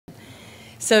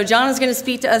So John is going to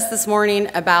speak to us this morning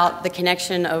about the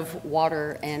connection of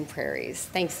water and prairies.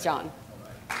 Thanks, John.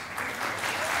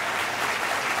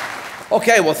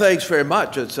 Okay, well, thanks very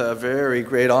much. It's a very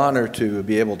great honor to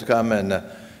be able to come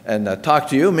and talk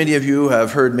to you. Many of you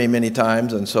have heard me many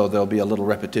times, and so there'll be a little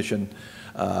repetition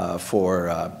for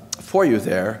you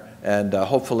there. And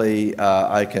hopefully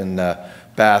I can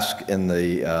bask in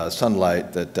the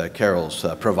sunlight that Carol's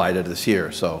provided us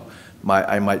here. So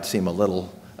I might seem a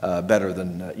little better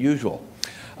than usual.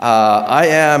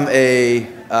 I'm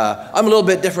a little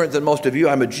bit different than most of you.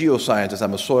 I'm a geoscientist.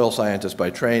 I'm a soil scientist by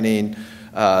training.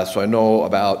 So I know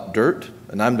about dirt,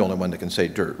 and I'm the only one that can say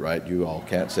dirt, right? You all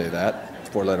can't say that,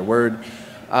 four-letter word.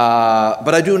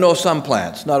 But I do know some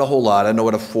plants, not a whole lot. I know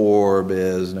what a forb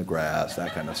is and a grass,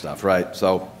 that kind of stuff, right?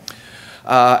 So,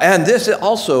 and this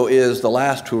also is the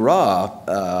last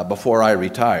hurrah before I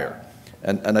retire.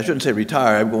 And I shouldn't say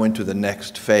retire, I'm going to the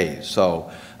next phase.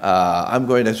 So I'm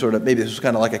going to sort of, maybe this is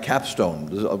kind of like a capstone.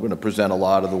 I'm going to present a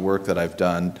lot of the work that I've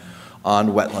done on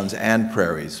wetlands and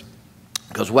prairies.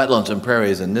 Because wetlands and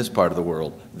prairies in this part of the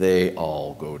world, they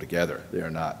all go together. They are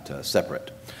not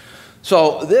separate.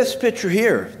 So this picture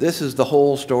here, this is the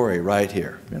whole story right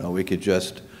here. You know, we could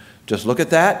just look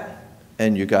at that,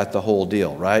 and you got the whole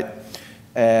deal, right?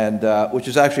 And which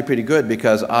is actually pretty good,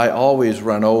 because I always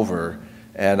run over,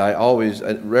 and I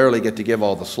rarely get to give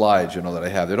all the slides, you know, that I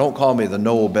have. They don't call me the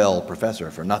Nobel professor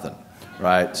for nothing,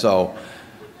 right? So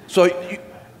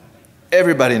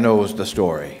everybody knows the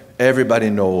story. Everybody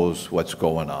knows what's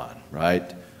going on,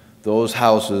 right? Those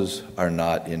houses are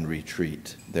not in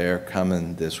retreat. They're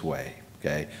coming this way,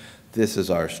 okay? This is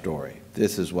our story.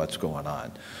 This is what's going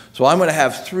on. So I'm going to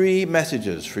have three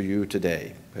messages for you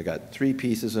today. I got three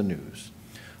pieces of news.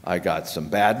 I got some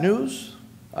bad news,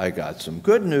 I got some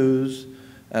good news,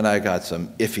 and I got some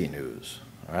iffy news,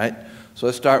 all right? So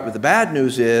let's start with the bad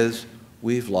news is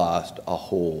we've lost a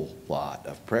whole lot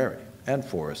of prairie and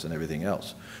forest and everything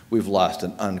else. We've lost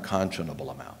an unconscionable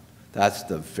amount. That's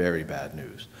the very bad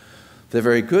news. The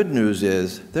very good news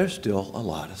is there's still a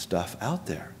lot of stuff out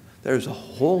there. There's a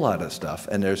whole lot of stuff,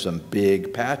 and there's some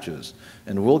big patches.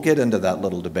 And we'll get into that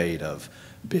little debate of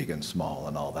big and small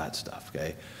and all that stuff,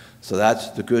 okay? So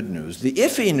that's the good news. The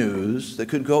iffy news that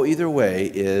could go either way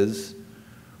is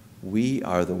we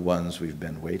are the ones we've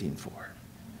been waiting for.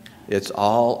 It's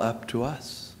all up to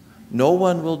us. No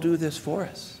one will do this for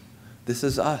us. This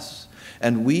is us.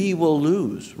 And we will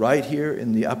lose right here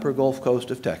in the upper Gulf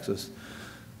Coast of Texas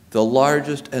the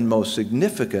largest and most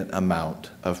significant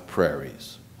amount of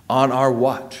prairies on our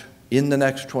watch in the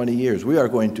next 20 years. We are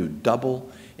going to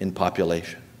double in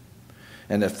population.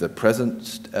 And if the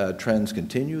present trends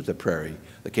continue, the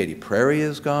Katy Prairie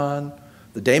is gone.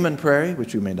 The Damon Prairie,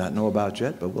 which you may not know about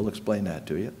yet, but we'll explain that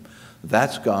to you,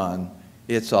 that's gone.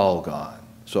 It's all gone.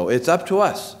 So it's up to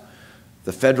us.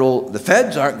 The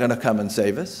feds aren't going to come and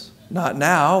save us. Not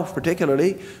now,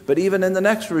 particularly, but even in the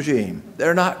next regime,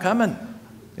 they're not coming,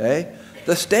 okay?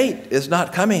 The state is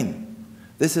not coming.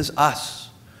 This is us,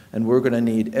 and we're going to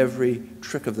need every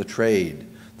trick of the trade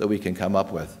that we can come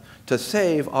up with to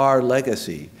save our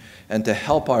legacy and to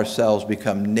help ourselves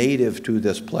become native to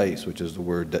this place, which is the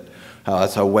word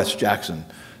that's how Wes Jackson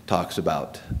talks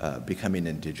about becoming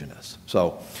indigenous.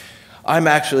 So I'm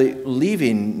actually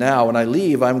leaving now. When I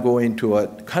leave, I'm going to a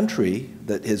country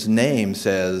that his name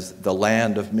says the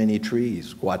land of many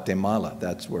trees, Guatemala.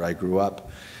 That's where I grew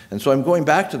up. And so I'm going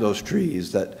back to those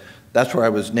trees. That's where I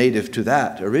was native to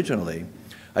that originally.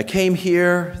 I came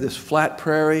here, this flat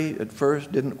prairie at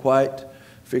first, didn't quite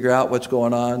figure out what's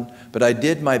going on, but I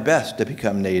did my best to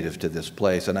become native to this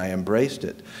place, and I embraced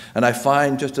it. And I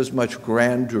find just as much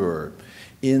grandeur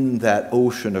in that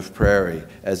ocean of prairie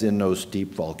as in those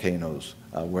steep volcanoes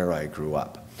where I grew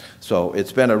up. So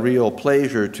it's been a real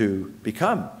pleasure to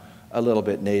become a little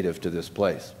bit native to this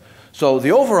place. So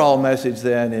the overall message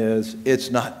then is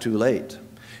it's not too late.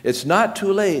 It's not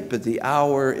too late, but the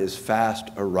hour is fast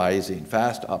arising,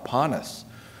 fast upon us,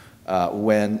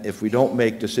 when if we don't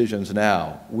make decisions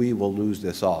now, we will lose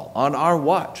this all. On our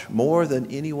watch, more than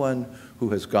anyone who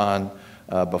has gone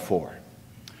before.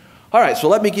 All right, so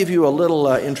let me give you a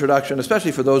little introduction,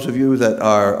 especially for those of you that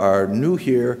are new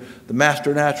here, the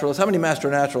Master Naturalists. How many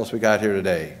Master Naturalists we got here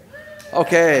today?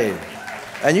 Okay,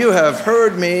 and you've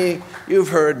heard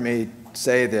me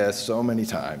say this so many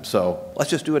times, so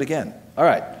let's just do it again. All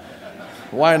right,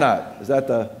 why not?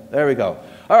 There we go.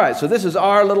 All right, so this is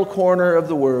our little corner of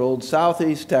the world,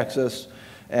 southeast Texas,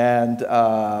 and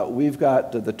we've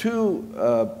got the two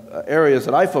areas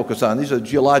that I focus on. These are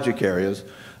geologic areas.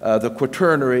 The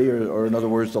Quaternary, or in other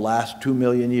words, the last 2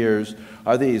 million years,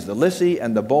 are these, the Lissy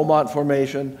and the Beaumont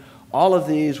Formation, All of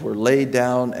these were laid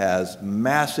down as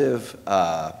massive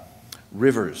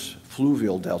rivers,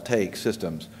 fluvial deltaic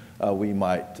systems, we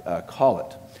might call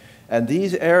it. And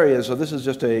these areas, so this is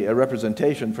just a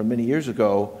representation from many years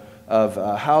ago of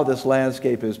how this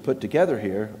landscape is put together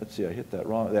here. Let's see, I hit that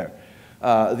wrong there.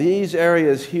 These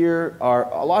areas here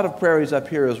are a lot of prairies up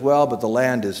here as well, but the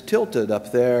land is tilted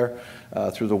up there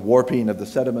through the warping of the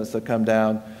sediments that come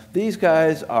down. These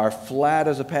guys are flat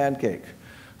as a pancake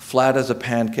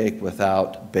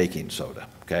without baking soda,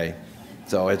 okay?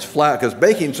 So it's flat, because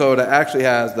baking soda actually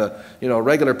has the,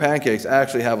 regular pancakes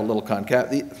actually have a little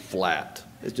concave, flat.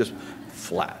 It's just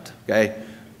flat, okay?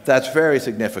 That's very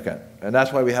significant, and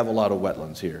that's why we have a lot of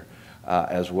wetlands here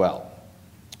as well.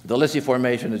 The Lissy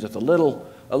Formation is just a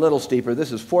little steeper.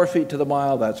 This is 4 feet to the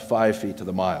mile, that's 5 feet to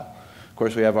the mile. Of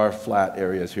course, we have our flat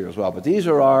areas here as well, but these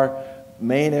are our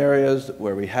main areas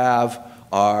where we have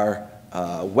our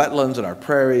wetlands and our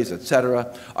prairies,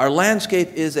 etc. Our landscape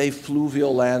is a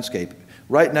fluvial landscape.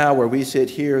 Right now, where we sit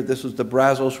here, this is the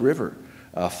Brazos River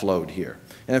flowed here.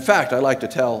 And in fact, I like to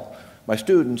tell my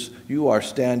students, you are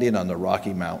standing on the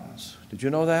Rocky Mountains. Did you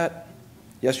know that?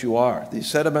 Yes, you are. These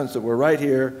sediments that were right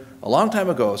here a long time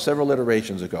ago, several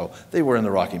iterations ago, they were in the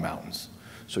Rocky Mountains.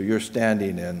 So you're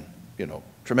standing in,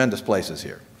 tremendous places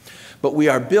here. But we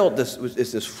are built, it's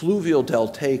this fluvial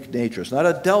deltaic nature. It's not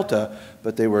a delta,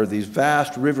 but they were these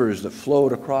vast rivers that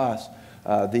flowed across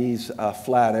these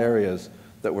flat areas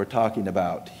that we're talking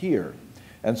about here.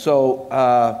 And so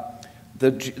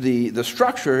the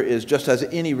structure is just as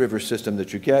any river system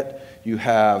that you get. You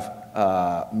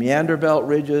have meander belt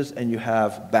ridges and you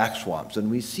have back swamps. And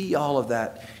we see all of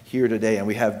that here today. And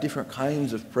we have different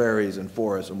kinds of prairies and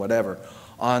forests and whatever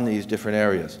on these different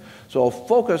areas. So I'll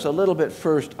focus a little bit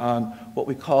first on what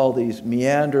we call these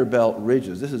meander belt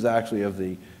ridges. This is actually of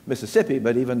the Mississippi,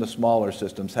 but even the smaller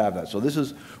systems have that. So this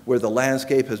is where the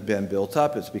landscape has been built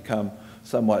up. It's become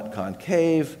somewhat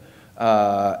concave,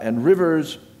 and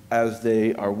rivers, as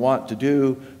they are wont to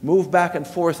do, move back and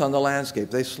forth on the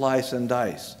landscape. They slice and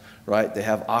dice, right? They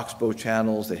have oxbow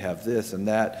channels, they have this and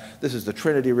that. This is the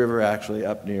Trinity River, actually,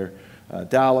 up near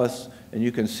Dallas, and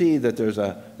you can see that there's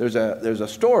a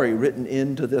story written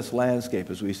into this landscape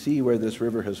as we see where this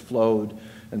river has flowed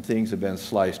and things have been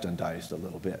sliced and diced a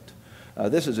little bit.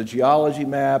 This is a geology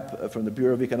map from the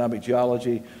Bureau of Economic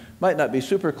Geology. Might not be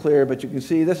super clear, but you can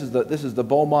see this is the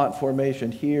Beaumont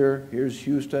Formation here. Here's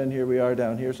Houston. Here we are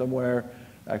down here somewhere.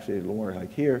 Actually, a little more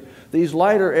like here. These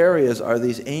lighter areas are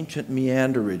these ancient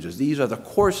meander ridges. These are the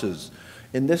courses,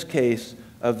 in this case,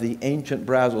 of the ancient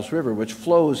Brazos River, which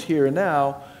flows here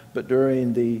now, but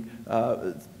during the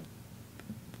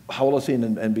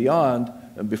Holocene and beyond,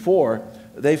 and before,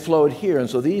 they flowed here. And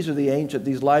so these are the ancient,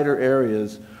 these lighter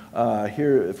areas.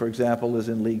 Here, for example, is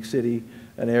in League City,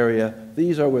 an area.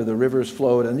 These are where the rivers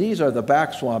flowed, and these are the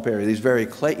back swamp area, these very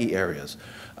clayey areas.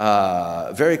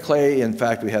 Very clayey, in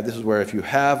fact, this is where if you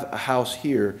have a house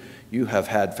here, you have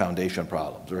had foundation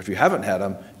problems. Or if you haven't had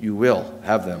them, you will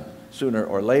have them sooner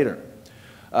or later.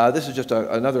 This is just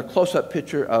another close-up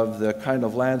picture of the kind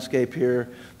of landscape here.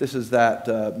 This is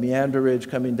that meander ridge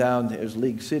coming down. There's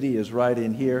League City is right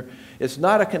in here. It's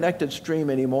not a connected stream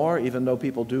anymore, even though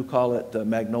people do call it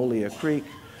Magnolia Creek.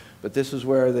 But this is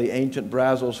where the ancient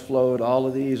Brazos flowed. All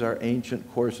of these are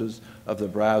ancient courses of the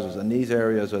Brazos, and these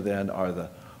areas are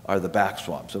the back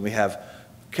swamps. And we have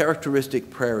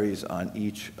characteristic prairies on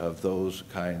each of those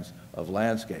kinds of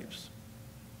landscapes.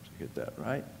 Did you get that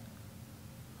right?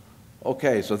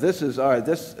 Okay, so this is all right.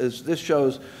 This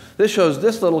shows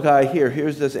this little guy here.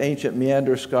 Here's this ancient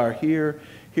meander scar here.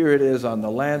 Here it is on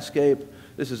the landscape.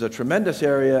 This is a tremendous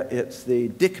area. It's the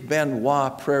Dick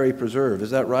Benoit Prairie Preserve. Is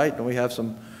that right? Don't we have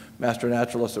some master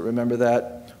naturalists that remember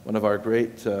that? One of our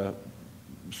great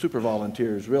super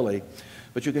volunteers, really.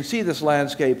 But you can see this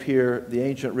landscape here, the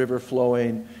ancient river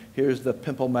flowing. Here's the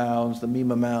Pimple Mounds, the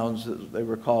Mima Mounds, as they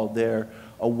were called there.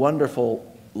 A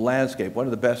wonderful landscape, one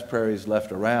of the best prairies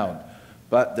left around.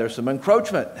 But there's some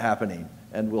encroachment happening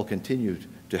and will continue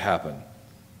to happen.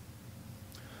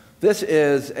 This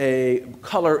is a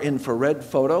color infrared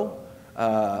photo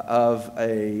of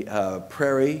a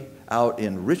prairie out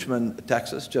in Richmond,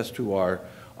 Texas, just to our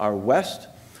west.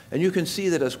 And you can see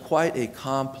that it's quite a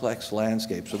complex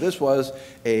landscape. So this was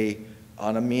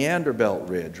on a meander belt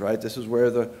ridge, right? This is where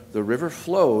the river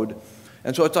flowed.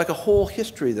 And so it's like a whole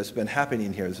history that's been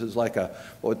happening here. This is like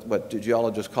what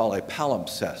geologists call a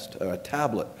palimpsest, or a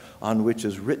tablet on which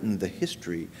is written the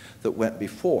history that went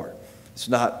before. It's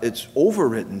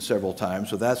overwritten several times,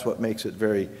 so that's what makes it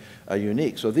very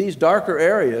unique. So these darker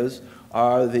areas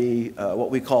are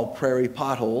what we call prairie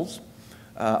potholes,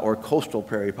 or coastal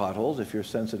prairie potholes, if you're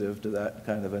sensitive to that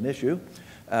kind of an issue.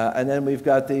 And then we've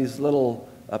got these little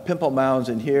pimple mounds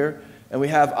in here. And we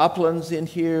have uplands in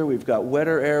here. We've got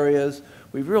wetter areas.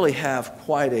 We really have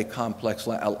quite a complex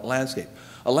landscape.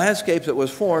 A landscape that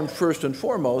was formed first and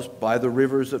foremost by the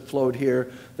rivers that flowed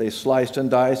here. They sliced and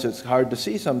diced. It's hard to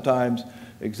see sometimes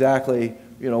exactly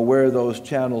where those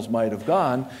channels might have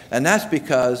gone. And that's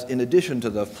because in addition to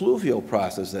the fluvial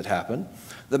process that happened,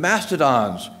 the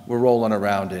mastodons were rolling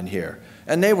around in here.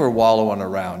 And they were wallowing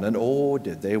around. And oh,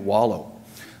 did they wallow.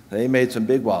 They made some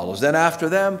big wallows. Then after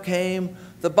them came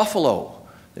the buffalo.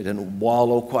 They didn't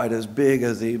wallow quite as big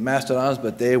as the mastodons,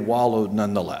 but they wallowed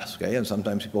nonetheless, okay? And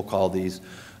sometimes people call these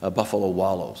buffalo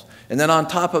wallows. And then on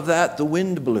top of that, the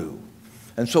wind blew.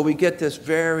 And so we get this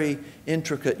very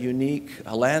intricate, unique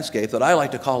landscape that I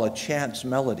like to call a chance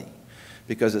melody,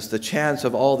 because it's the chance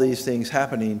of all these things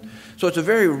happening. So it's a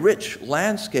very rich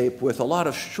landscape with a lot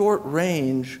of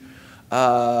short-range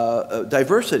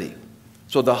diversity.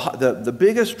 So the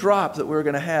biggest drop that we're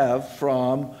going to have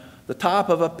from the top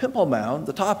of a pimple mound,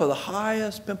 the top of the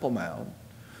highest pimple mound,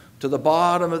 to the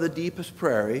bottom of the deepest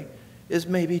prairie is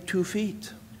maybe 2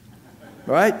 feet,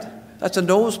 right? That's a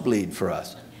nosebleed for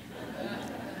us.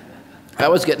 I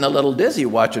was getting a little dizzy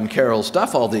watching Carol's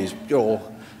stuff, all these, so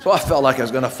I felt like I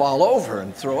was going to fall over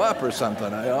and throw up or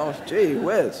something. Gee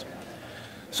whiz.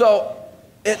 So,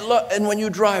 and when you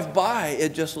drive by,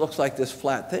 it just looks like this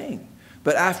flat thing.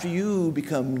 But after you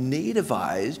become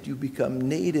nativized, you become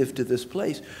native to this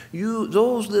place,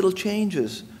 those little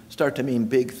changes start to mean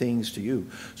big things to you.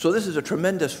 So this is a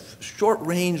tremendous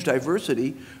short-range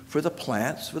diversity for the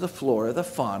plants, for the flora, the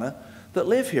fauna that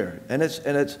live here. And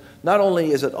it's not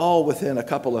only is it all within a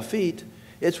couple of feet,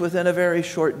 it's within a very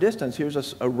short distance.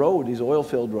 Here's a road, these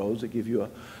oil-filled roads that give you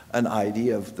an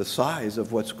idea of the size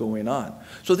of what's going on.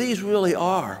 So these really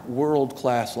are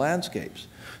world-class landscapes.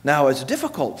 Now, it's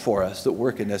difficult for us that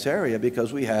work in this area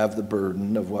because we have the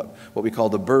burden of what we call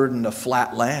the burden of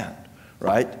flat land,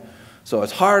 right? So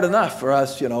it's hard enough for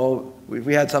us,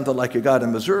 we had something like you got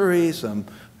in Missouri, some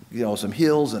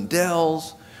hills and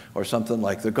dells, or something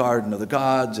like the Garden of the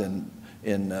Gods in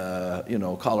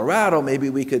Colorado.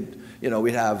 Maybe we could,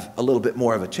 we'd have a little bit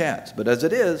more of a chance. But as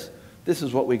it is, this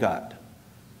is what we got.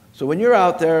 So when you're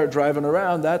out there driving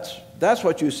around, that's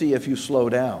what you see if you slow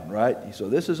down, right? So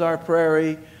this is our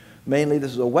prairie. Mainly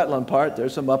this is a wetland part.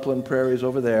 There's some upland prairies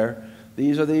over there.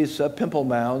 These are these pimple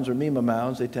mounds or mima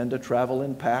mounds. They tend to travel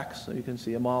in packs, so you can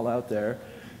see them all out there.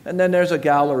 And then there's a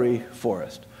gallery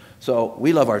forest. So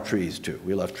we love our trees too.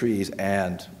 We love trees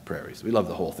and prairies. We love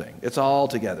the whole thing. It's all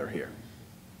together here.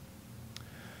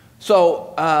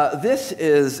 So this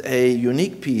is a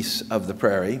unique piece of the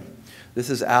prairie. This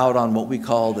is out on what we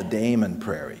call the Damon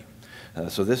Prairie.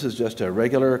 So this is just a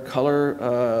regular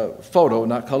color photo,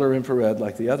 not color infrared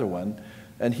like the other one.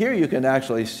 And here you can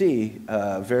actually see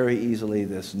very easily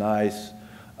this nice,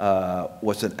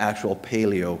 what's an actual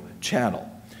paleo channel.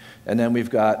 And then we've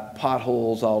got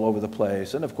potholes all over the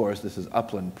place. And of course, this is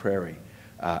upland prairie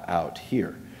out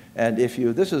here. And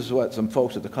this is what some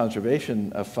folks at the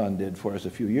Conservation Fund did for us a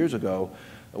few years ago,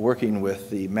 working with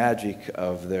the magic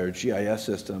of their GIS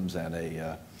systems and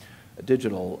a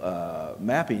digital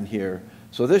mapping here.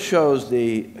 So this shows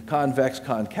the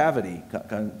convexity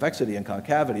and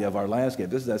concavity of our landscape.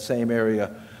 This is that same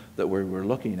area that we're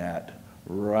looking at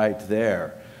right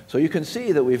there. So you can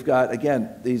see that we've got, again,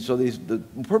 the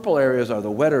purple areas are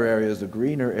the wetter areas, the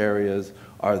greener areas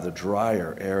are the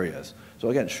drier areas. So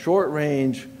again, short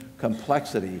range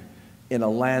complexity in a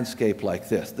landscape like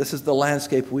this. This is the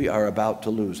landscape we are about to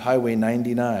lose. Highway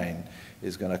 99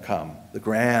 is going to come. The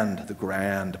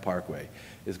Grand Parkway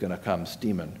is going to come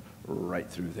steaming right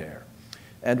through there.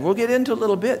 And we'll get into a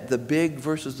little bit the big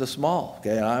versus the small.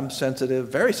 Okay, I'm sensitive,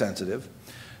 very sensitive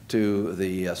to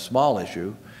the small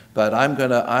issue, but I'm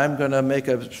gonna make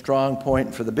a strong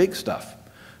point for the big stuff.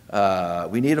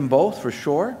 We need them both for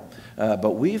sure,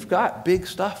 but we've got big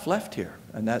stuff left here,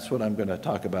 and that's what I'm going to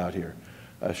talk about here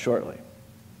shortly.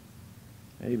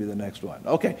 Maybe the next one.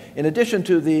 Okay, in addition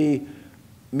to the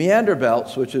meander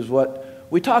belts, which is what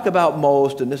we talk about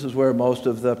most, and this is where most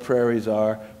of the prairies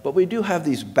are, but we do have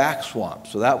these back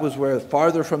swamps. So that was where,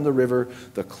 farther from the river,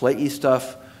 the clayey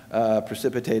stuff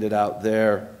precipitated out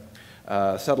there,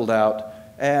 settled out,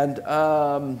 and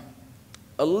a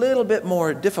little bit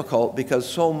more difficult because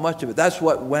so much of it, that's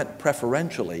what went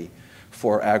preferentially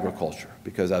for agriculture,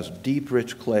 because that's deep,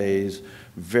 rich clays,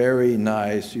 very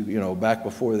nice, back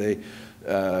before they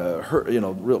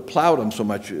plowed them so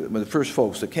much. When the first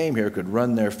folks that came here could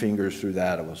run their fingers through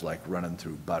that, it was like running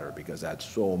through butter because that's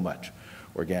so much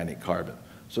organic carbon.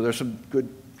 So there's some good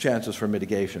chances for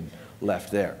mitigation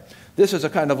left there. This is a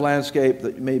kind of landscape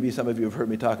that maybe some of you have heard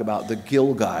me talk about, the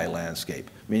Gilgai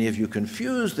landscape. Many of you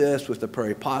confuse this with the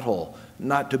prairie pothole,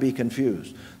 not to be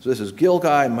confused. So this is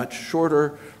Gilgai, much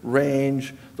shorter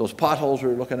range. Those potholes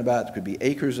we're looking at could be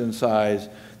acres in size.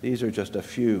 These are just a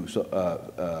few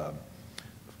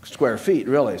square feet,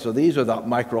 really. So these are the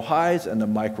micro highs and the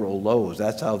micro lows.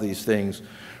 That's how these things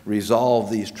resolve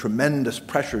these tremendous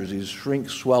pressures, these shrink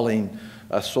swelling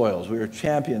soils. We are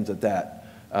champions at that.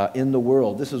 In the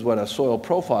world. This is what a soil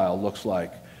profile looks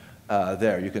like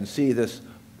there. You can see this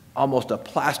almost a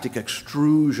plastic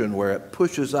extrusion where it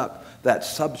pushes up that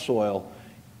subsoil,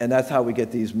 and that's how we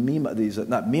get these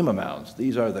not Mima mounds.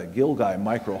 These are the Gilgai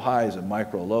micro highs and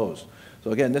micro lows.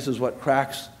 So again, this is what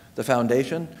cracks the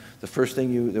foundation. The first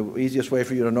thing the easiest way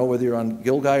for you to know whether you're on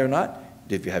Gilgai or not,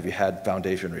 have you had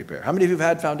foundation repair? How many of you have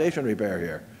had foundation repair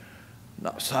here?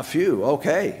 No, a few.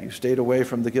 Okay, you stayed away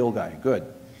from the Gilgai. Good.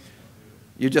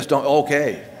 You just don't,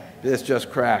 okay, this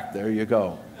just cracked. There you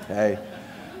go, okay?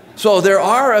 So there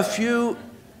are a few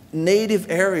native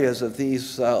areas of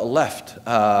these left.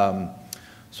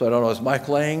 So I don't know, is Mike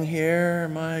Lang here?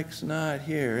 Mike's not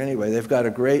here. Anyway, they've got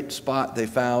a great spot they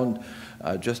found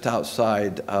just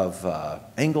outside of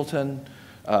Angleton.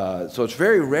 So it's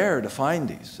very rare to find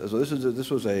these. So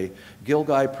this was a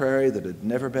Gilgai prairie that had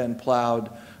never been plowed.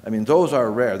 I mean, those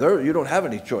are rare. You don't have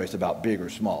any choice about big or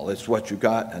small. It's what you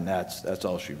got, and that's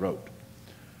all she wrote.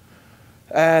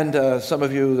 And some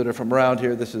of you that are from around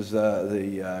here, this is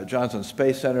the Johnson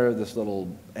Space Center, this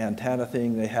little antenna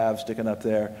thing they have sticking up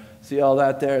there. See all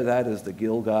that there? That is the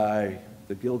Gilgai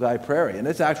Prairie, and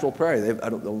it's actual prairie. I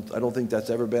don't think that's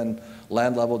ever been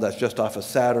land leveled. That's just off of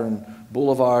Saturn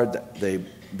Boulevard.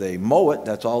 They mow it.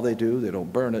 That's all they do. They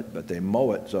don't burn it, but they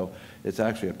mow it. So it's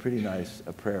actually a pretty nice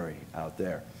prairie out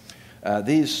there.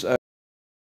 These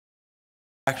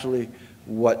actually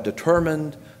what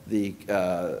determined the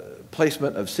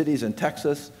placement of cities in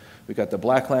Texas. We've got the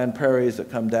Blackland prairies that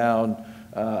come down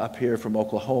up here from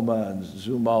Oklahoma and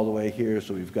zoom all the way here.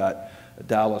 So we've got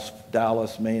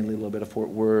Dallas mainly, a little bit of Fort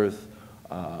Worth,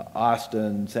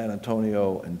 Austin, San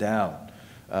Antonio, and down.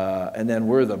 And then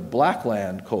we're the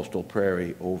Blackland coastal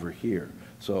prairie over here.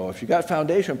 So if you got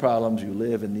foundation problems, you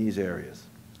live in these areas,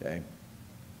 okay?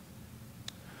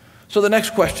 So the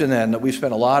next question then that we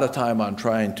spent a lot of time on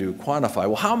trying to quantify,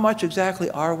 well, how much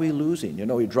exactly are we losing? You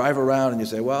know, you drive around and you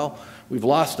say, well, we've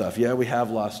lost stuff. Yeah, we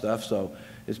have lost stuff. So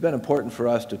it's been important for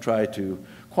us to try to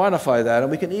quantify that.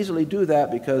 And we can easily do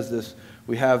that because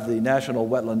we have the National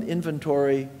Wetland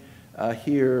Inventory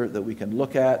here that we can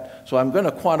look at. So I'm going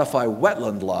to quantify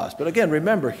wetland loss. But again,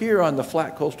 remember, here on the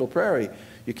flat coastal prairie,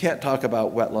 you can't talk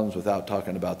about wetlands without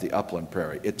talking about the upland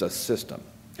prairie. It's a system,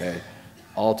 okay,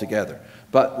 altogether.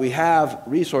 But we have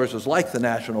resources like the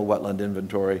National Wetland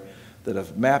Inventory that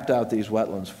have mapped out these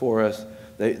wetlands for us.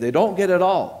 They don't get it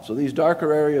all. So these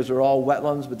darker areas are all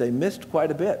wetlands, but they missed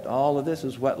quite a bit. All of this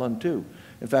is wetland too.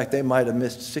 In fact, they might have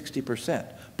missed 60%.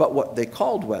 But what they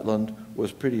called wetland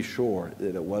was pretty sure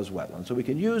that it was wetland. So we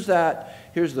can use that.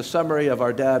 Here's the summary of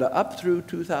our data up through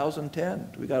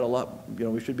 2010. We got a lot,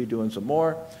 we should be doing some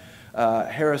more.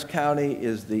 Harris County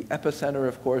is the epicenter,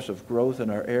 of course, of growth in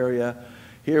our area.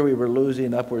 Here we were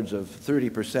losing upwards of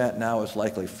 30%. Now it's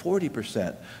likely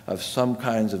 40% of some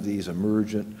kinds of these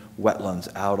emergent wetlands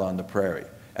out on the prairie.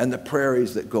 And the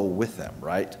prairies that go with them,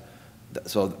 right?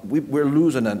 So we're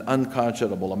losing an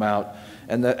unconscionable amount.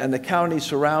 And the counties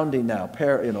surrounding now,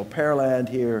 Pearland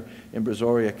here in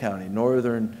Brazoria County,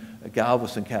 northern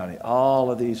Galveston County, all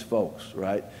of these folks,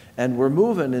 right? And we're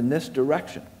moving in this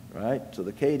direction, right? So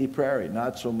the Katy Prairie,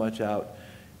 not so much out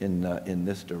in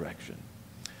this direction.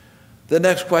 The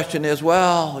next question is,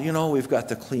 well, we've got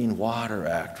the Clean Water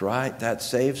Act, right? That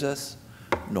saves us?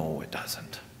 No, it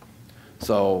doesn't.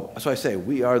 So I say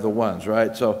we are the ones,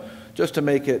 right? So just to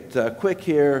make it quick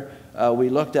here, we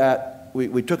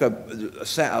took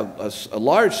a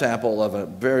large sample of a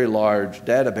very large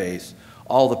database,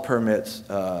 all the permits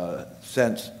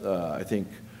since, I think,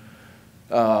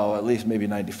 at least maybe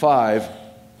 95,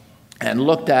 and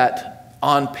looked at,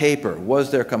 on paper,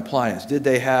 was there compliance? Did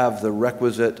they have the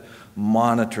requisite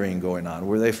monitoring going on?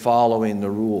 Were they following the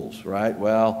rules, right?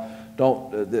 Well,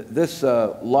 this is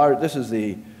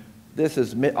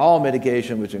all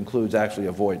mitigation, which includes actually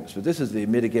avoidance. But this is the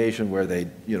mitigation where they,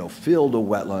 filled a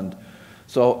wetland.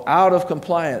 So out of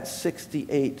compliance,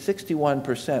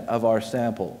 61% of our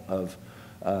sample of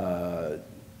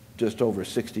just over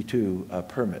 62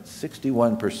 permits,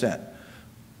 61%.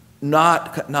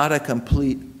 Not a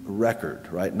complete record,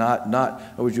 right?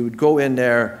 You would go in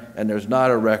there and there's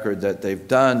not a record that they've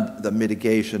done the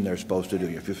mitigation they're supposed to do.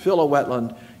 If you fill a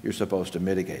wetland, you're supposed to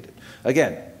mitigate it.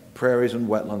 Again, prairies and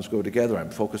wetlands go together. I'm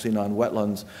focusing on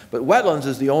wetlands. But wetlands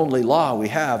is the only law we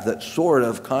have that sort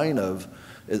of, kind of,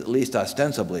 at least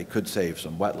ostensibly, could save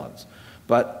some wetlands.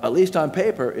 But at least on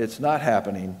paper, it's not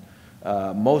happening.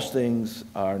 Most things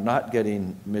are not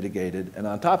getting mitigated. And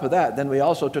on top of that, then we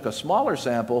also took a smaller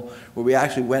sample where we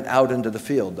actually went out into the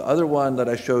field. The other one that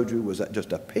I showed you was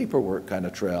just a paperwork kind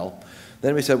of trail.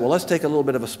 Then we said, well, let's take a little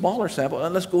bit of a smaller sample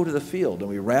and let's go to the field. And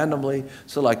we randomly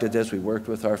selected this. We worked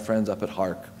with our friends up at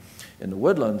Hark in the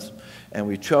woodlands, and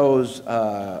we chose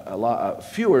a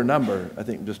fewer number, I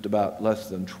think just about less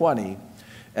than 20,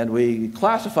 and we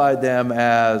classified them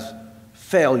as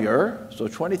failure. So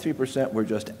 23% were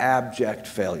just abject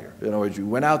failure. In other words, you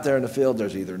went out there in the field,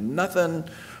 there's either nothing,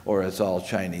 or it's all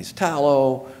Chinese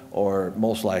tallow, or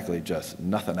most likely just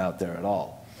nothing out there at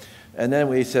all. And then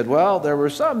we said, well, there were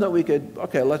some that we could,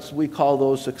 okay, we call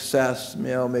those success. You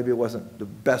know, maybe it wasn't the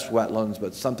best wetlands,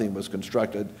 but something was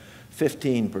constructed,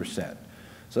 15%.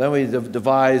 So then we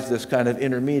devised this kind of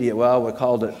intermediate, well, we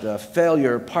called it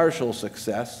failure partial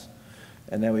success,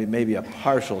 and then maybe a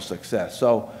partial success.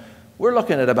 So we're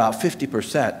looking at about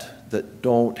 50% that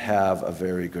don't have a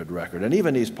very good record. And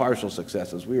even these partial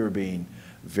successes, we were being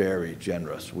very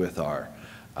generous with our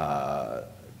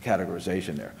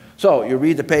categorization there. So you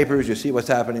read the papers, you see what's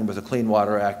happening with the Clean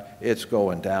Water Act, it's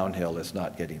going downhill, it's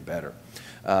not getting better.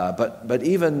 But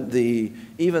even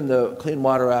the Clean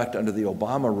Water Act under the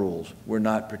Obama rules were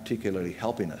not particularly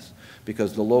helping us,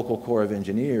 because the local Corps of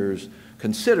Engineers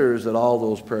considers that all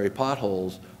those prairie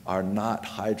potholes are not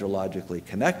hydrologically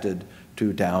connected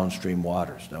to downstream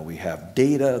waters. Now we have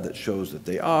data that shows that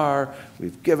they are,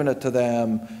 we've given it to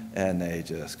them, and they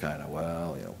just kind of,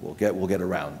 well, you know, we'll get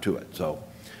around to it. So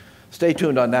stay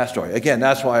tuned on that story. Again,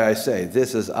 that's why I say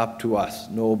this is up to us.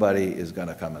 Nobody is going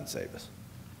to come and save us.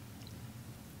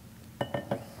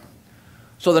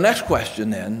 So the next question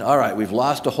then, all right, we've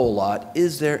lost a whole lot.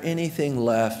 Is there anything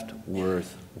left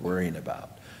worth worrying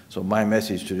about? So my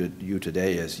message to you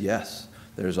today is yes,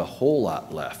 there's a whole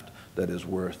lot left that is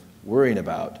worth worrying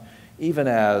about, even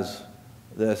as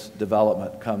this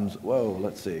development comes,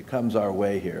 comes our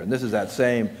way here. And this is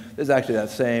actually that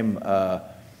same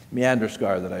meander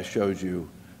scar that I showed you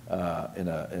in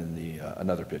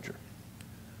another picture.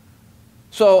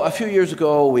 So a few years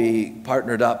ago, we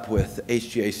partnered up with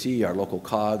HGAC, our local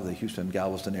COG, the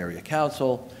Houston-Galveston Area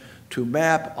Council, to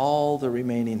map all the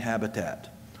remaining habitat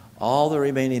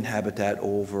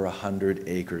over 100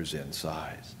 acres in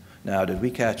size. Now, did we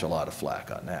catch a lot of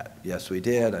flack on that? Yes, we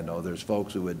did. I know there's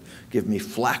folks who would give me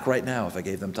flack right now if I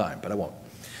gave them time, but I won't.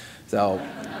 So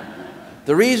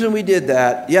the reason we did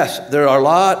that, yes, there are a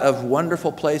lot of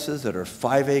wonderful places that are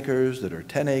 5 acres, that are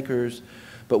 10 acres,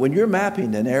 but when you're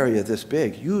mapping an area this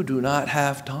big, you do not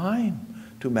have time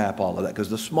to map all of that, because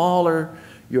the smaller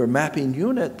your mapping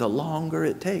unit, the longer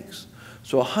it takes.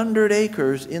 So 100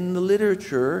 acres in the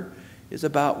literature is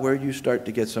about where you start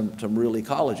to get some real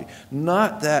ecology.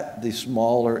 Not that the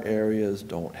smaller areas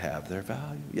don't have their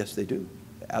value. Yes, they do.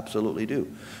 They absolutely do.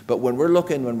 But when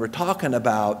we're talking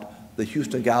about the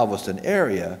Houston-Galveston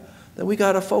area, then we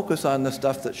got to focus on the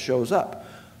stuff that shows up.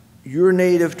 You're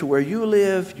native to where you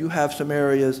live, you have some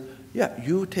areas, yeah,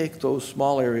 you take those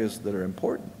small areas that are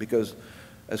important, because,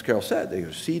 as Carol said,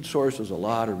 there's seed sources, a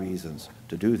lot of reasons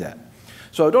to do that.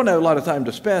 So I don't have a lot of time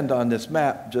to spend on this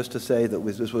map, just to say that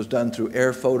this was done through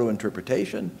air photo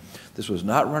interpretation. This was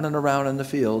not running around in the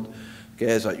field. Okay,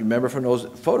 as you remember from those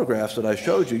photographs that I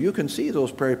showed you, you can see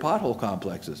those prairie pothole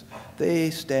complexes.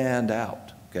 They stand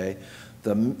out, okay?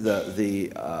 The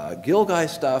Gilgai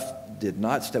stuff did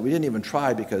not stand. We didn't even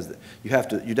try, because you'd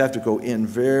have to go in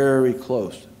very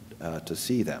close to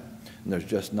see them, and there's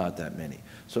just not that many.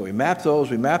 So we mapped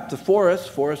those. We mapped the forests.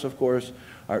 Forests, of course,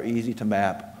 are easy to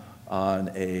map on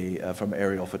from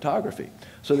aerial photography.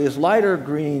 So this lighter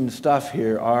green stuff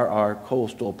here are our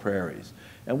coastal prairies,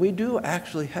 and we do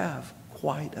actually have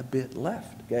quite a bit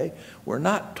left. Okay, we're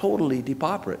not totally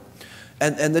depauperate.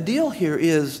 And the deal here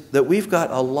is that we've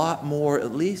got a lot more,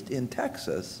 at least in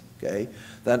Texas, okay,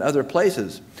 than other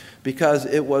places, because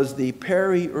it was the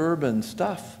peri-urban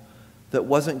stuff that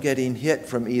wasn't getting hit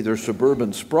from either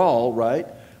suburban sprawl, right,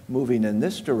 moving in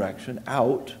this direction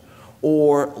out,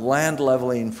 or land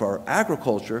leveling for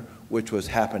agriculture, which was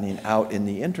happening out in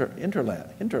the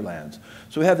hinterlands.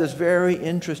 So we have this very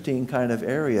interesting kind of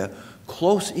area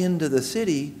close into the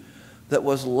city that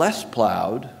was less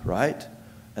plowed, right,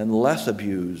 and less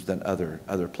abused than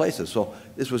other places. So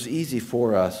this was easy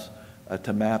for us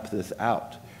to map this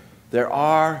out. There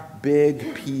are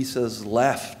big pieces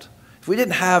left. If we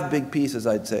didn't have big pieces,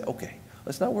 I'd say, okay,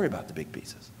 let's not worry about the big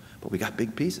pieces. But we got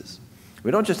big pieces. We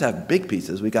don't just have big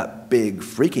pieces, we got big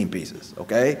freaking pieces,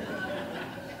 okay?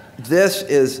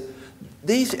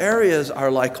 These areas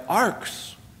are like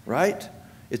arcs, right?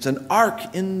 It's an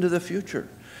arc into the future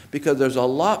because there's a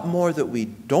lot more that we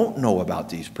don't know about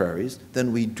these prairies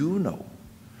than we do know.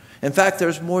 In fact,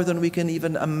 there's more than we can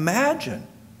even imagine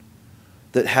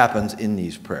that happens in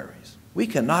these prairies. We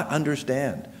cannot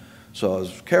understand. So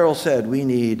as Carol said, we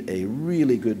need a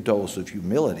really good dose of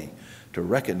humility to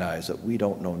recognize that we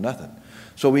don't know nothing.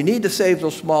 So we need to save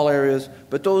those small areas,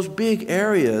 but those big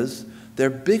areas, they're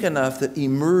big enough that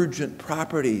emergent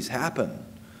properties happen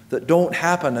that don't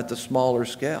happen at the smaller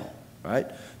scale, right?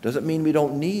 Doesn't mean we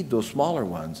don't need those smaller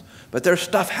ones, but there's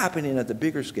stuff happening at the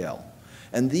bigger scale.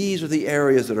 And these are the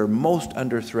areas that are most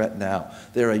under threat now.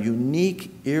 They're a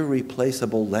unique,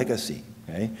 irreplaceable legacy,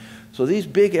 okay? So these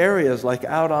big areas, like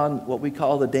out on what we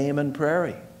call the Damon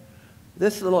Prairie,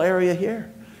 this little area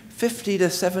here, 50 to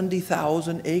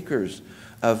 70,000 acres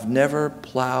of never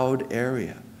plowed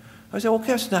area. I say,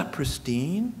 okay, it's not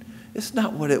pristine. It's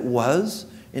not what it was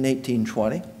in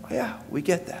 1820. Yeah, we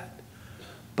get that.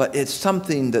 But it's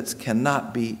something that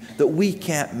we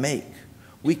can't make.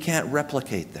 We can't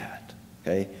replicate that,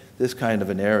 okay? This kind of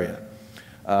an area.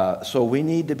 So we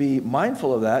need to be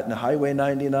mindful of that. And Highway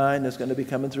 99 is going to be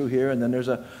coming through here. And then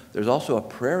there's also a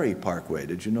Prairie Parkway.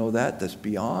 Did you know that? That's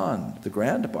beyond the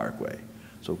Grand Parkway.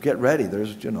 So get ready.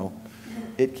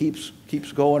 It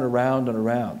keeps going around and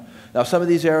around. Now, some of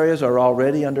these areas are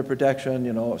already under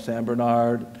protection, San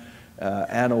Bernard,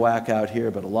 Anahuac out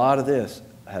here, but a lot of this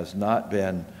has not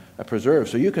been preserved.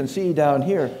 So you can see down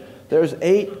here, there's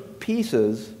 8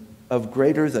 pieces of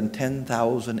greater than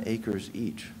 10,000 acres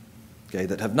each, okay,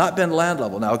 that have not been land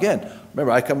level. Now, again,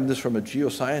 remember, I come at this from a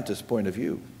geoscientist point of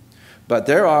view. But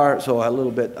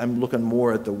I'm looking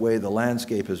more at the way the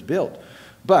landscape is built.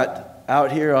 But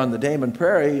out here on the Damon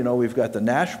Prairie, we've got the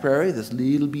Nash Prairie, this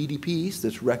little bitty piece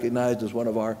that's recognized as one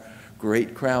of our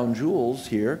great crown jewels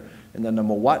here, and then the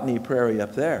Mowatney Prairie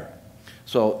up there.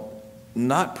 So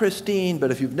not pristine,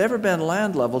 but if you've never been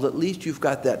land leveled, at least you've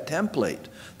got that template,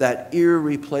 that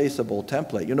irreplaceable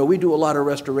template. We do a lot of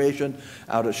restoration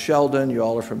out at Sheldon. You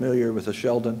all are familiar with the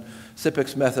Sheldon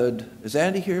Sippick's method. Is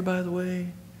Andy here, by the way?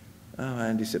 Oh,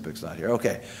 Andy Sippick's not here.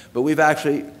 Okay. But we've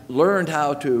actually learned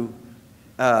how to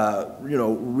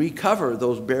recover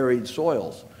those buried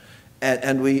soils.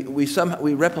 And we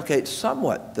replicate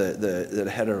somewhat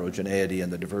the heterogeneity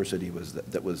and the diversity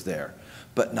that was there,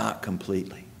 but not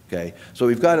completely, okay? So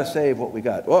we've got to save what we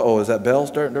got. Uh-oh, is that bell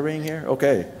starting to ring here?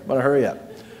 Okay, I'm going to hurry up.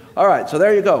 All right, so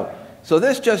there you go. So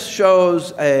this just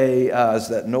shows is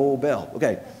that no bell?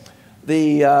 Okay.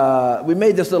 We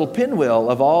made this little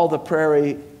pinwheel of all the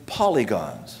prairie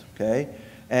polygons, okay?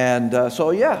 And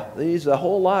these a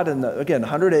whole lot. Again,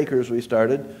 100 acres we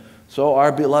started. So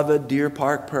our beloved Deer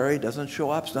Park Prairie doesn't show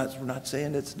up. We're not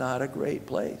saying it's not a great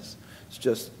place. It's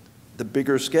just the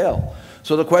bigger scale.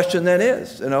 So the question then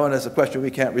is, and it's a question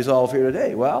we can't resolve here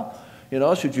today. Well,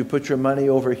 should you put your money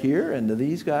over here into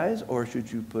these guys, or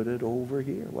should you put it over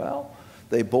here? Well,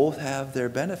 they both have their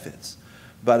benefits.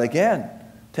 But again,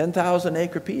 10,000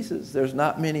 acre pieces, there's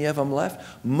not many of them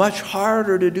left. Much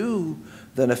harder to do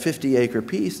than a 50-acre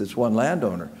piece that's one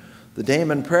landowner. The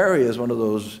Damon Prairie is one of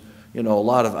those, a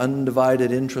lot of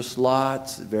undivided interest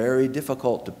lots, very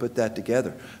difficult to put that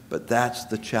together. But that's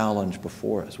the challenge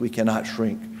before us. We cannot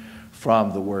shrink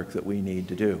from the work that we need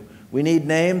to do. We need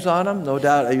names on them, no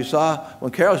doubt. You saw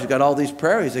when Carol's, you got all these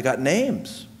prairies, they got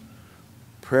names.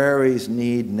 Prairies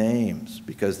need names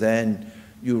because then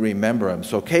you remember them.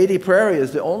 So Katy Prairie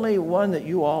is the only one that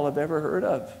you all have ever heard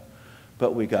of.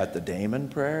 But we got the Damon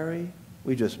Prairie.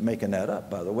 We just making that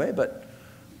up, by the way, but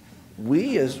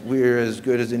we're as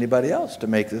good as anybody else to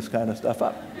make this kind of stuff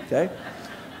up, okay?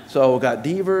 So we got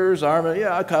Devers, Armin,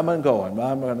 come and going.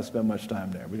 I'm not going to spend much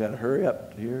time there. We got to hurry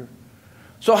up here.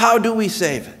 So how do we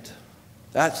save it?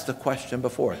 That's the question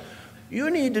before us.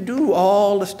 You need to do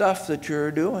all the stuff that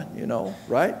you're doing,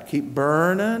 right? Keep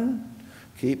burning,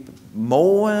 keep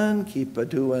mowing, keep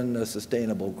doing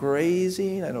sustainable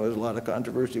grazing. I know there's a lot of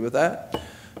controversy with that.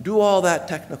 Do all that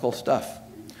technical stuff.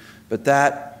 But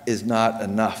that is not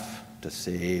enough to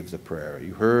save the prairie.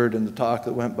 You heard in the talk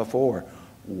that went before,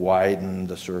 widen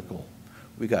the circle.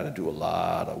 We got to do a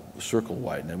lot of circle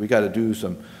widening. We got to do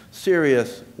some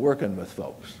serious working with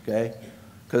folks, okay?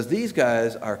 Because these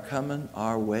guys are coming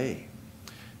our way.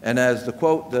 And as the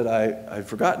quote that I've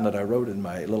forgotten that I wrote in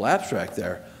my little abstract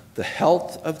there, the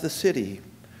health of the city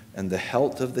and the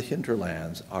health of the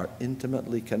hinterlands are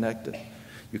intimately connected.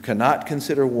 You cannot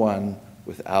consider one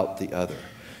without the other.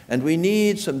 And we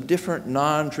need some different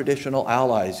non-traditional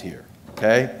allies here,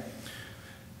 okay?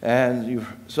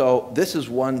 So this is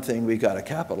one thing we got to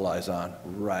capitalize on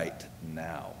right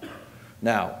now.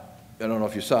 Now, I don't know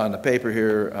if you saw in the paper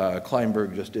here,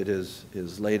 Kleinberg just did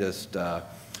his latest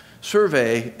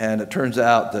survey, and it turns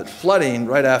out that flooding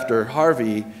right after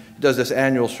Harvey, he does this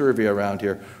annual survey around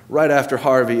here, right after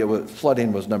Harvey,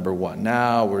 flooding was number 1.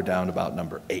 Now we're down about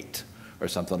number 8 or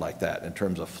something like that in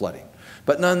terms of flooding.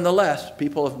 But nonetheless,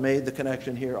 people have made the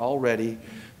connection here already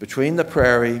between the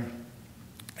prairie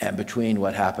and between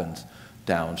what happens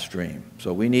downstream.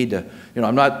 So we need to,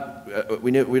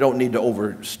 we don't need to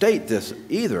overstate this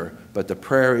either, but the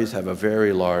prairies have a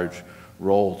very large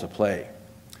role to play.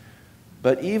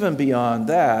 But even beyond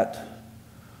that,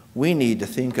 we need to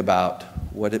think about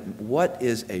what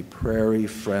is a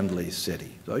prairie-friendly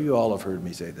city. So you all have heard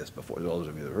me say this before, those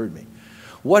of you that have heard me.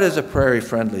 What is a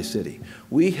prairie-friendly city?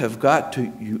 We have got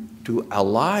to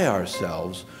ally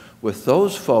ourselves with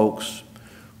those folks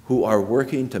who are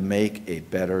working to make a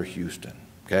better Houston,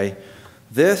 okay?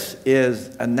 This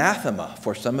is anathema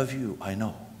for some of you, I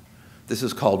know. This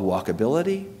is called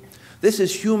walkability. This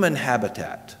is human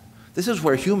habitat. This is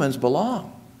where humans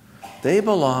belong. They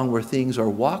belong where things are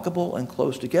walkable and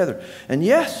close together. And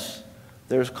yes,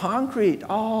 there's concrete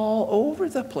all over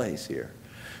the place here.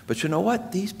 But you know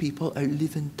what? These people are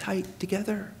living tight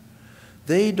together.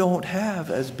 They don't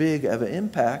have as big of an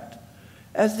impact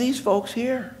as these folks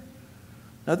here.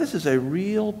 Now, this is a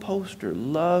real poster.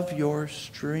 Love your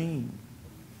stream.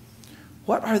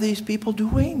 What are these people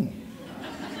doing?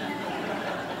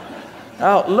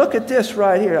 Now, look at this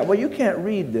right here. Well, you can't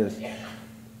read this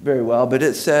very well, but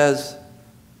it says,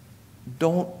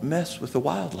 don't mess with the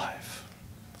wildlife.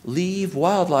 Leave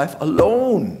wildlife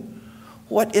alone.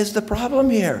 What is the problem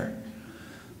here?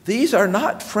 These are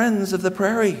not friends of the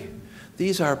prairie.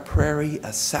 These are prairie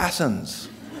assassins.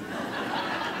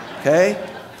 Okay?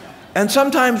 And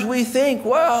sometimes we think,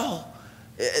 well,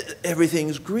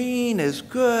 everything's green, is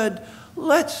good.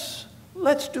 Let's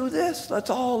do this. Let's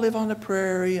all live on the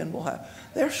prairie and we'll have...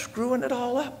 They're screwing it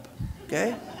all up,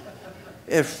 okay?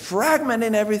 They're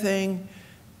fragmenting everything.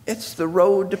 It's the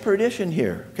road to perdition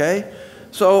here, okay?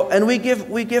 So, and we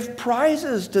give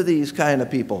prizes to these kind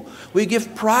of people. We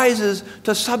give prizes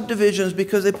to subdivisions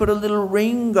because they put a little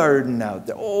rain garden out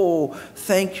there. Oh,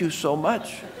 thank you so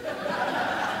much.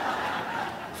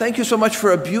 Thank you so much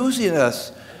for abusing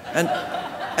us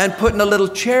and putting a little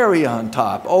cherry on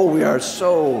top. Oh, we are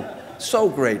so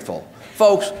grateful.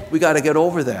 Folks, we got to get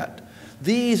over that.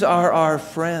 These are our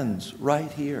friends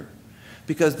right here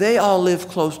because they all live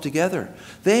close together.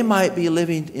 They might be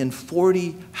living in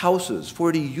 40 houses,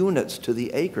 40 units to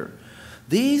the acre.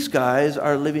 These guys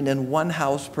are living in 1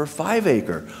 house per 5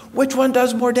 acre. Which one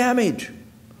does more damage?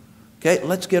 Okay,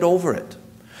 let's get over it.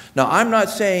 Now, I'm not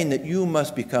saying that you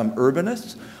must become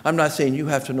urbanists. I'm not saying you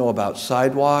have to know about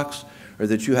sidewalks or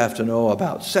that you have to know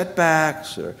about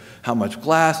setbacks or how much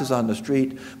glass is on the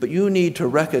street, but you need to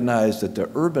recognize that the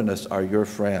urbanists are your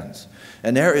friends.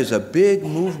 And there is a big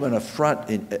movement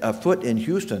afoot in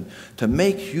Houston to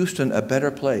make Houston a better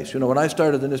place. You know, when I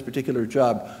started in this particular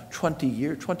job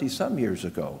 20-some years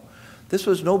ago,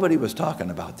 nobody was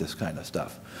talking about this kind of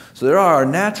stuff. So there are our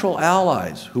natural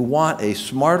allies who want a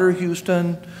smarter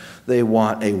Houston. They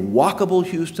want a walkable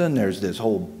Houston. There's this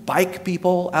whole bike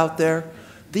people out there.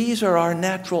 These are our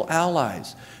natural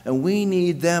allies, and we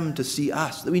need them to see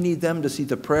us. We need them to see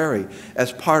the prairie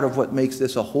as part of what makes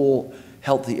this a whole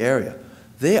healthy area.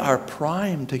 They are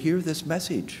primed to hear this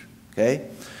message, okay?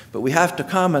 But we have to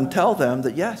come and tell them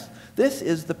that, yes, this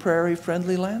is the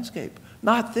prairie-friendly landscape,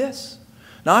 not this.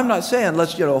 Now, I'm not saying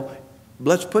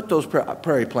let's put those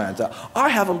prairie plants out. I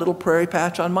have a little prairie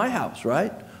patch on my house,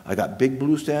 right? I got big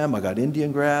blue stem, I got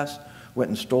Indian grass, went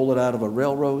and stole it out of a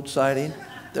railroad siding.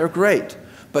 They're great,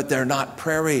 but they're not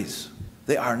prairies.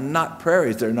 They are not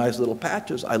prairies. They're nice little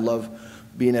patches. I love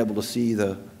being able to see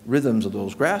the rhythms of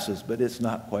those grasses, but it's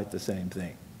not quite the same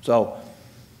thing. So,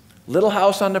 little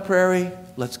house on the prairie,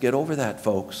 let's get over that,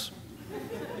 folks.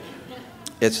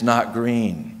 It's not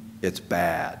green. It's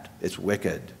bad. It's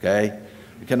wicked, okay?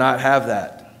 We cannot have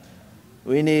that.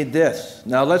 We need this.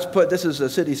 Now this is the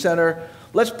city center.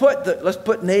 Let's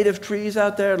put native trees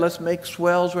out there. Let's make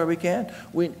swells where we can.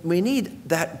 We need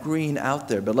that green out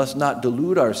there, but let's not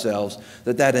delude ourselves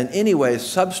that in any way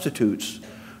substitutes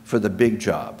for the big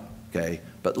job, okay?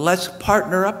 But let's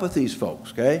partner up with these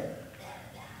folks, okay?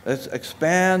 Let's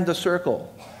expand the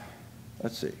circle.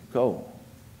 Let's see, go.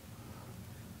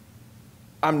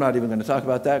 I'm not even going to talk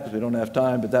about that because we don't have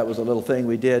time, but that was a little thing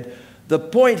we did. The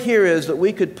point here is that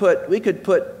we could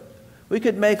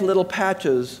make little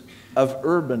patches of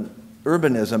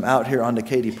urbanism out here on the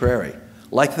Katy Prairie,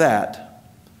 like that,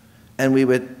 and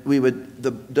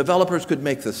the developers could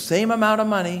make the same amount of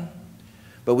money,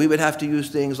 But we would have to use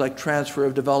things like transfer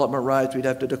of development rights. We'd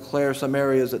have to declare some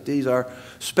areas that these are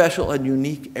special and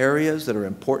unique areas that are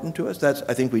important to us.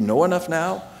 I think we know enough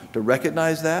now to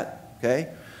recognize that,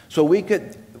 okay? So we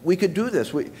could do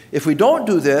this. If we don't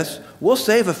do this, we'll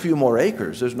save a few more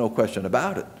acres. There's no question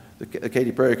about it. The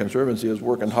Katy Prairie Conservancy is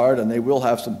working hard, and they will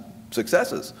have some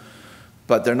successes.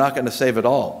 But they're not going to save it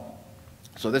all.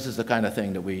 So this is the kind of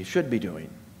thing that we should be doing.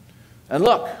 And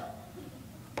look,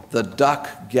 the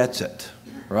duck gets it,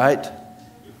 right?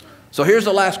 So here's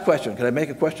the last question. Can I make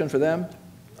a question for them?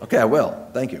 Okay, I will.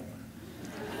 Thank you.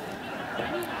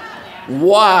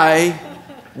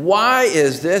 Why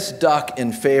is this duck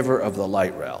in favor of the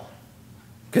light rail?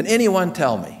 Can anyone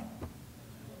tell me?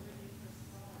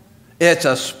 It's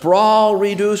a sprawl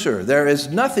reducer. There is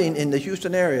nothing in the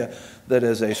Houston area that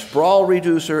is a sprawl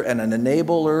reducer and an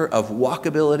enabler of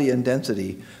walkability and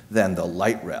density than the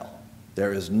light rail.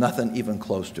 There is nothing even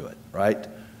close to it, right?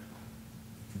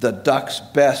 The duck's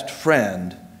best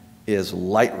friend is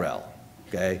light rail,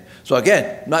 okay? So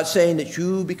again, not saying that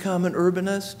you become an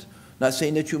urbanist, not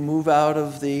saying that you move out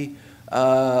of the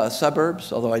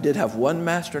suburbs, although I did have one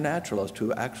master naturalist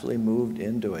who actually moved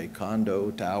into a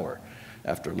condo tower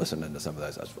after listening to some of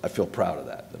that. I feel proud of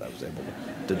that I was able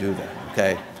to do that,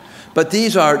 okay? But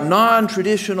these are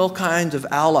non-traditional kinds of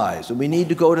allies, and we need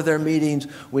to go to their meetings.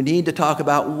 We need to talk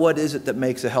about what is it that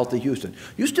makes a healthy Houston.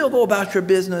 You still go about your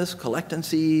business, collecting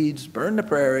seeds, burn the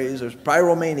prairies. There's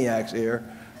pyromaniacs here,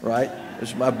 right?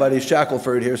 There's my buddy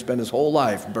Shackelford here, spent his whole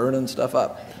life burning stuff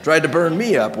up. Tried to burn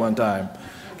me up one time,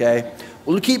 okay?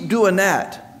 We'll keep doing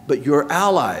that, but your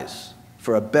allies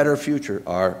for a better future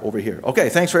are over here. Okay,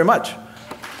 thanks very much.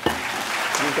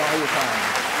 You've got all your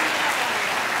time.